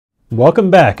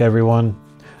Welcome back, everyone.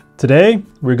 Today,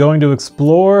 we're going to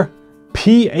explore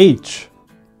pH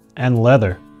and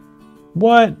leather.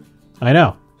 What? I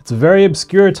know, it's a very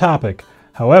obscure topic.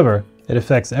 However, it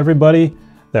affects everybody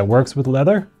that works with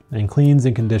leather and cleans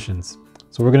and conditions.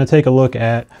 So we're going to take a look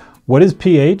at what is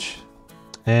pH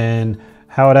and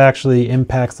how it actually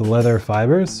impacts the leather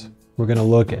fibers. We're going to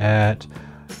look at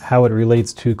how it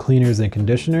relates to cleaners and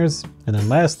conditioners. And then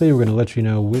lastly, we're going to let you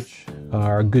know which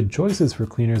are good choices for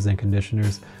cleaners and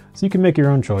conditioners so you can make your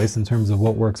own choice in terms of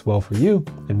what works well for you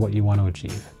and what you want to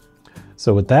achieve.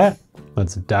 So with that,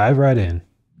 let's dive right in.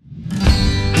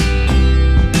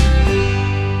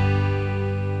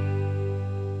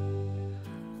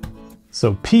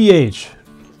 So pH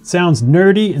sounds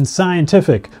nerdy and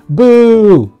scientific.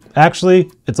 Boo!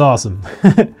 Actually, it's awesome.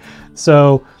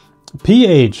 So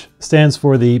pH stands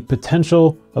for the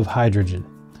potential of hydrogen,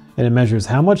 and it measures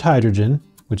how much hydrogen,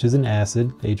 which is an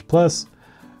acid, H+,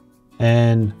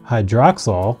 and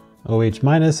hydroxyl,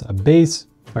 OH-, a base,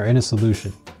 are in a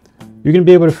solution. You're going to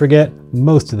be able to forget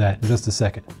most of that in just a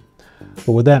second.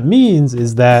 But what that means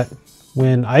is that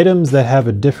when items that have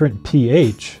a different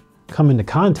pH come into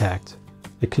contact,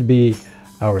 it could be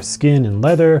our skin and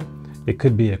leather, it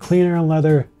could be a cleaner and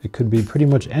leather, it could be pretty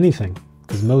much anything,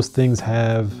 because most things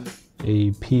have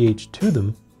a pH to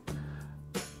them.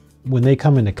 When they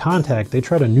come into contact, they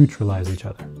try to neutralize each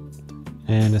other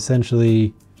and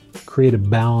essentially create a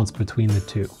balance between the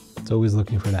two. It's always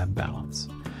looking for that balance.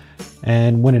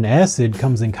 And when an acid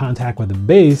comes in contact with a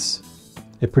base,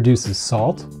 it produces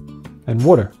salt and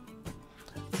water.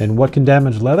 And what can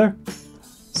damage leather?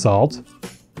 Salt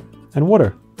and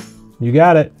water. You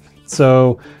got it.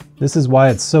 So this is why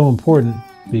it's so important,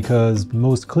 because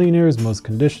most cleaners, most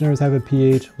conditioners have a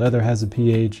pH, leather has a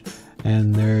pH,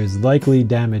 and there is likely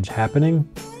damage happening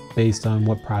based on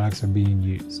what products are being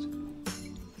used.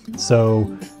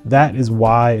 So that is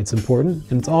why it's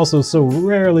important, and it's also so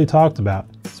rarely talked about.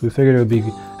 So we figured it would be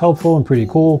helpful and pretty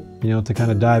cool, to kind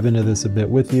of dive into this a bit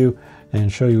with you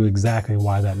and show you exactly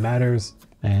why that matters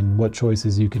and what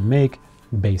choices you can make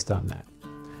based on that.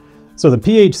 So the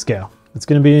pH scale, it's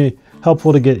going to be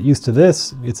helpful to get used to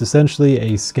this. It's essentially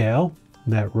a scale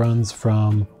that runs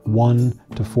from 1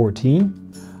 to 14.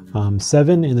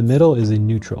 7 in the middle is a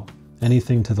neutral.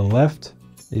 Anything to the left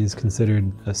is considered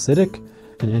acidic,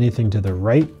 and anything to the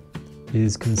right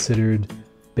is considered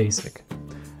basic.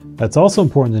 That's also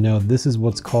important to know. This is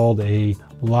what's called a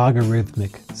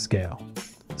logarithmic scale.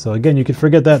 So again, you could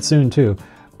forget that soon too,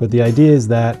 but the idea is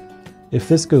that if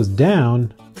this goes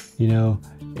down,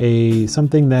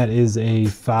 something that is a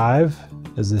 5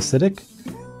 is acidic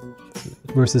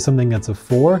versus something that's a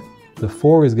 4, the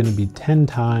 4 is going to be 10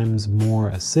 times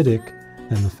more acidic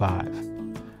than the 5.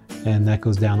 And that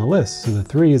goes down the list. So the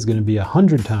 3 is going to be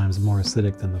 100 times more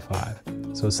acidic than the 5.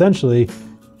 So essentially,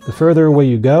 the further away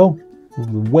you go,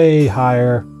 the way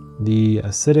higher the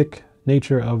acidic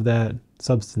nature of that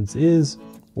substance is,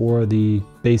 or the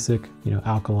basic,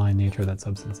 alkaline nature of that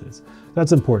substance is.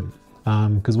 That's important,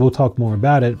 because we'll talk more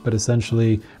about it, but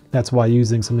essentially that's why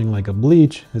using something like a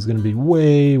bleach is going to be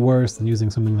way worse than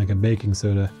using something like a baking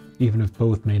soda, even if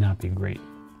both may not be great.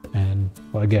 And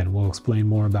well, again, we'll explain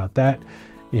more about that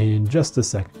in just a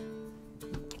second.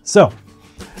 So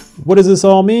what does this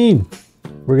all mean?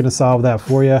 We're going to solve that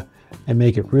for you and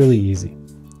make it really easy.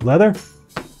 Leather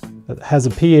has a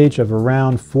pH of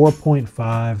around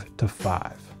 4.5 to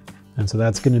 5. And so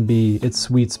that's going to be its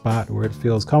sweet spot where it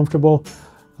feels comfortable.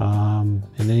 And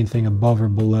anything above or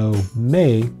below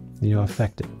may,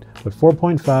 affect it. But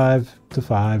 4.5 to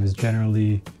 5 is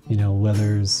generally,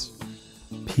 leather's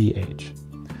pH.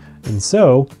 And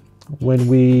so when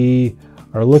we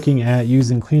are looking at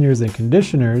using cleaners and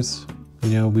conditioners,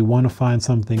 we want to find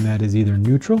something that is either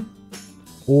neutral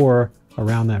or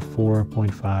around that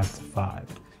 4.5 to 5.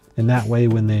 And that way,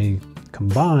 when they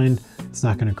combine, it's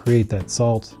not going to create that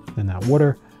salt and that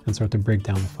water and start to break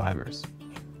down the fibers.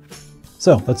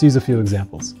 So let's use a few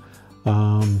examples.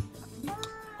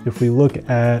 If we look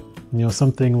at,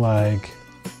 something like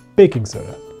baking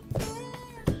soda.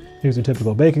 Here's your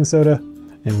typical baking soda,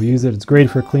 and we use it. It's great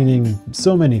for cleaning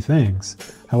so many things.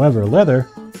 However, leather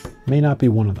may not be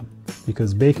one of them,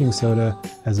 because baking soda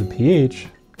has a pH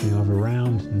of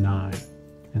around 9.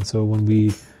 And so when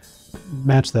we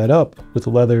match that up with the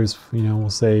leather's, we'll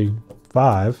say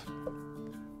 5,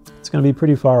 it's going to be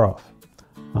pretty far off.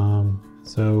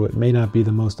 So it may not be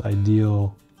the most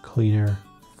ideal cleaner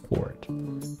for it.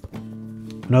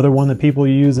 Another one that people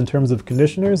use in terms of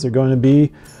conditioners are going to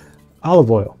be olive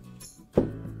oil.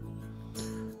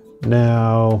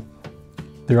 Now,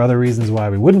 there are other reasons why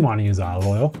we wouldn't want to use olive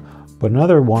oil, but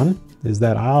another one is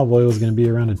that olive oil is going to be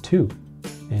around a 2.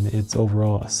 in its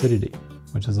overall acidity,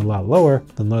 which is a lot lower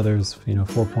than leather's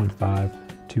 4.5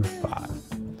 to 5.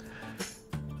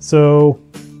 So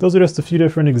those are just a few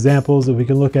different examples. If we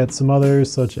can look at some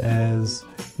others, such as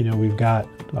we've got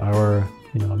our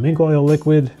mink oil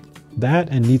liquid. That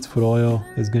and neat's foot oil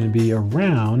is going to be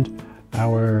around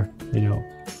our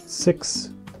 6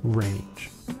 range.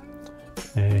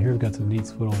 And here we've got some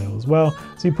neat's foot oil as well.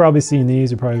 So you've probably seen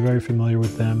these, you're probably very familiar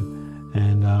with them,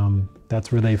 and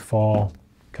that's where they fall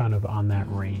kind of on that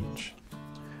range.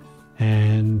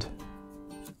 And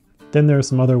then there are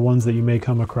some other ones that you may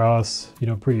come across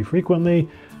pretty frequently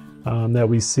that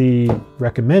we see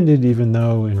recommended, even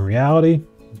though in reality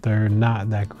they're not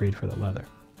that great for the leather.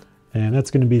 And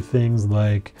that's going to be things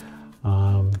like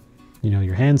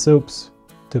your hand soaps.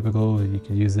 Typical, you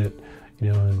could use it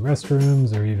in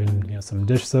restrooms, or even some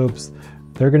dish soaps.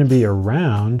 They're going to be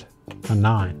around a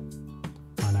 9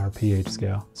 on our pH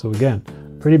scale. So again,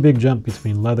 pretty big jump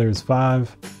between leather's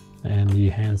 5 and the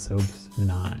hand soap's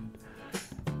 9.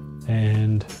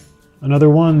 And another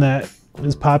one that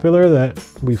is popular that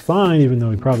we find, even though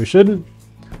we probably shouldn't,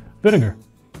 vinegar.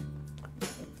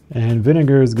 And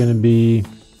vinegar is going to be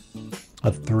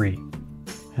a 3.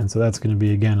 And so that's going to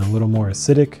be, again, a little more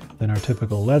acidic than our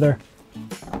typical leather.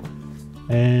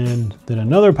 And then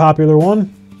another popular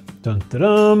one,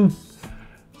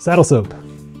 saddle soap.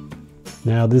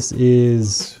 Now this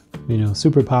is,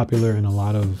 super popular in a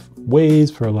lot of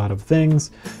ways for a lot of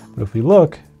things. But if we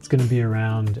look, it's going to be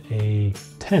around a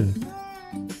 10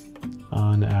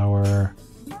 on our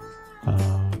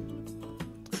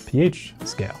pH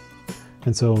scale.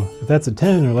 And so if that's a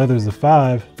 10 or leather's a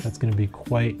 5, that's going to be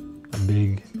quite a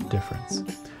big difference.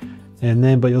 And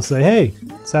then, but you'll say, hey,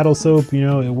 saddle soap,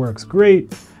 it works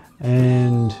great,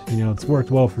 and it's worked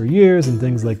well for years and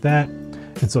things like that.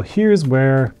 And so here's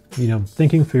where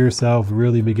thinking for yourself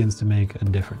really begins to make a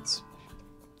difference.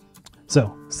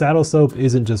 So saddle soap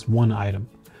isn't just one item.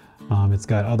 It's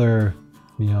got other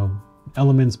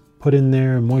elements put in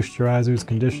there: moisturizers,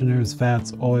 conditioners,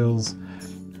 fats, oils,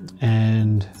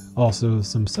 and also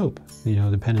some soap,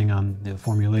 depending on the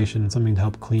formulation, something to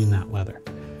help clean that leather.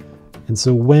 And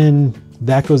so when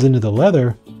that goes into the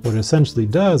leather, what it essentially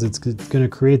does, it's going to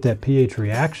create that pH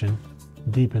reaction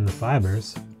deep in the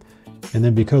fibers. And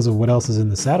then because of what else is in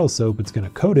the saddle soap, it's going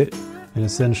to coat it and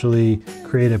essentially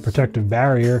create a protective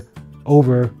barrier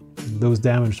over those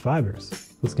damaged fibers.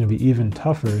 So it's going to be even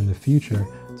tougher in the future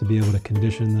to be able to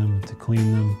condition them, to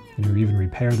clean them, or even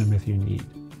repair them if you need.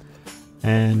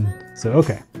 And so,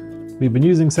 okay, we've been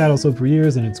using saddle soap for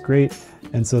years and it's great,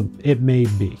 and so it may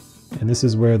be. And this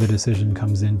is where the decision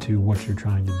comes into what you're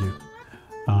trying to do.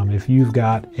 If you've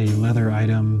got a leather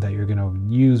item that you're going to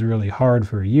use really hard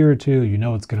for a year or two,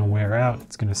 it's going to wear out,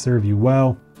 it's going to serve you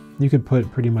well, you could put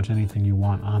pretty much anything you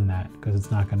want on that, because it's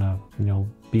not going to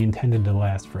be intended to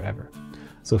last forever.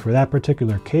 So for that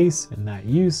particular case and that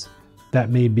use, that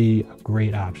may be a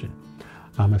great option.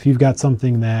 If you've got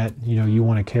something that you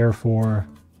want to care for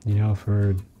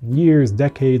for years,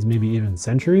 decades, maybe even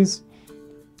centuries,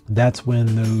 that's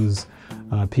when those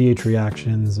pH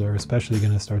reactions are especially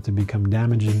going to start to become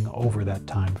damaging over that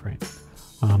time frame.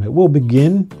 It will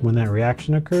begin when that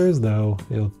reaction occurs, though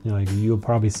you'll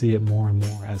probably see it more and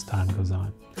more as time goes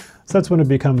on. So that's when it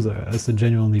becomes a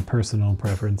genuinely personal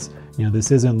preference.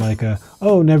 This isn't like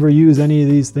never use any of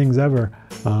these things ever.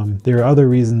 There are other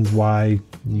reasons why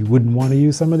you wouldn't want to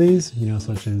use some of these,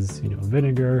 such as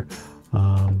vinegar,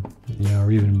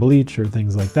 or even bleach or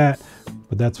things like that.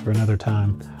 But that's for another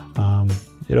time.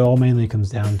 It all mainly comes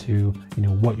down to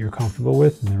what you're comfortable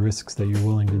with and the risks that you're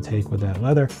willing to take with that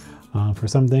leather. For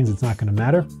some things it's not going to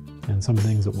matter, and some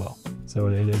things it will. So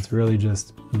it's really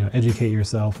just educate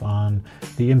yourself on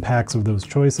the impacts of those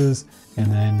choices, and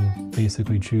then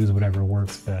basically choose whatever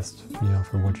works best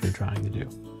for what you're trying to do,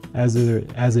 as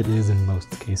it is in most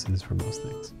cases for most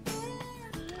things.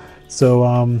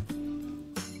 So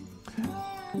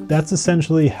that's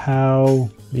essentially how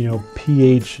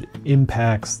pH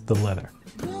impacts the leather.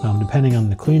 Depending on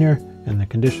the cleaner and the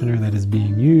conditioner that is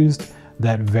being used,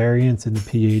 that variance in the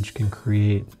pH can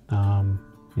create a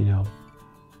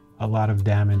lot of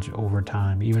damage over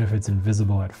time, even if it's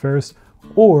invisible at first,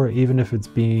 or even if it's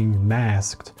being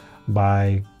masked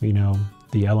by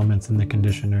the elements in the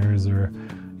conditioners, or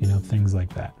things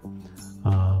like that.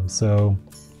 So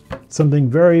something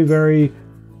very, very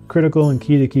critical and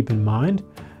key to keep in mind.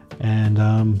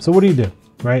 And so what do you do,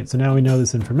 right? So now we know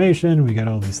this information, we got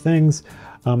all these things.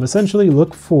 Essentially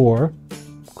look for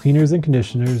cleaners and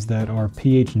conditioners that are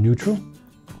pH neutral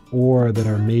or that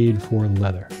are made for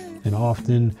leather. And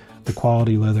often the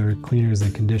quality leather cleaners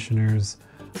and conditioners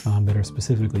that are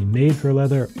specifically made for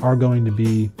leather are going to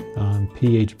be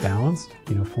pH balanced,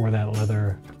 for that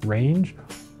leather range,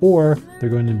 or they're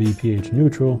going to be pH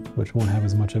neutral, which won't have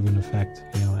as much of an effect,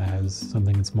 as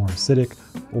something that's more acidic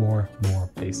or more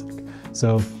basic.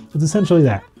 So it's essentially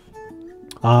that.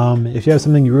 If you have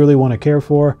something you really want to care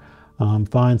for,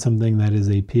 find something that is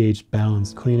a pH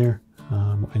balanced cleaner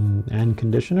and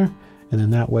conditioner, and then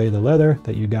that way the leather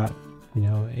that you got,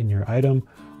 in your item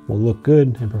will look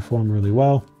good and perform really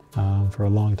well for a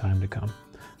long time to come.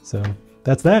 So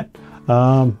that's that.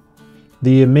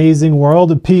 The amazing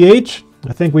world of pH.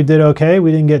 I think we did okay.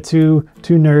 We didn't get too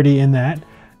nerdy in that.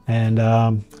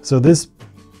 And so this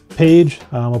page,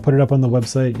 I'll put it up on the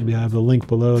website. You'll have the link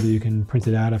below that you can print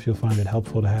it out if you'll find it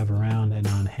helpful to have around and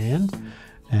on hand.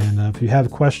 And if you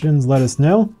have questions, let us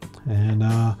know. And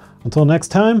until next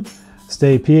time,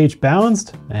 stay pH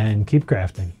balanced and keep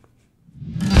crafting.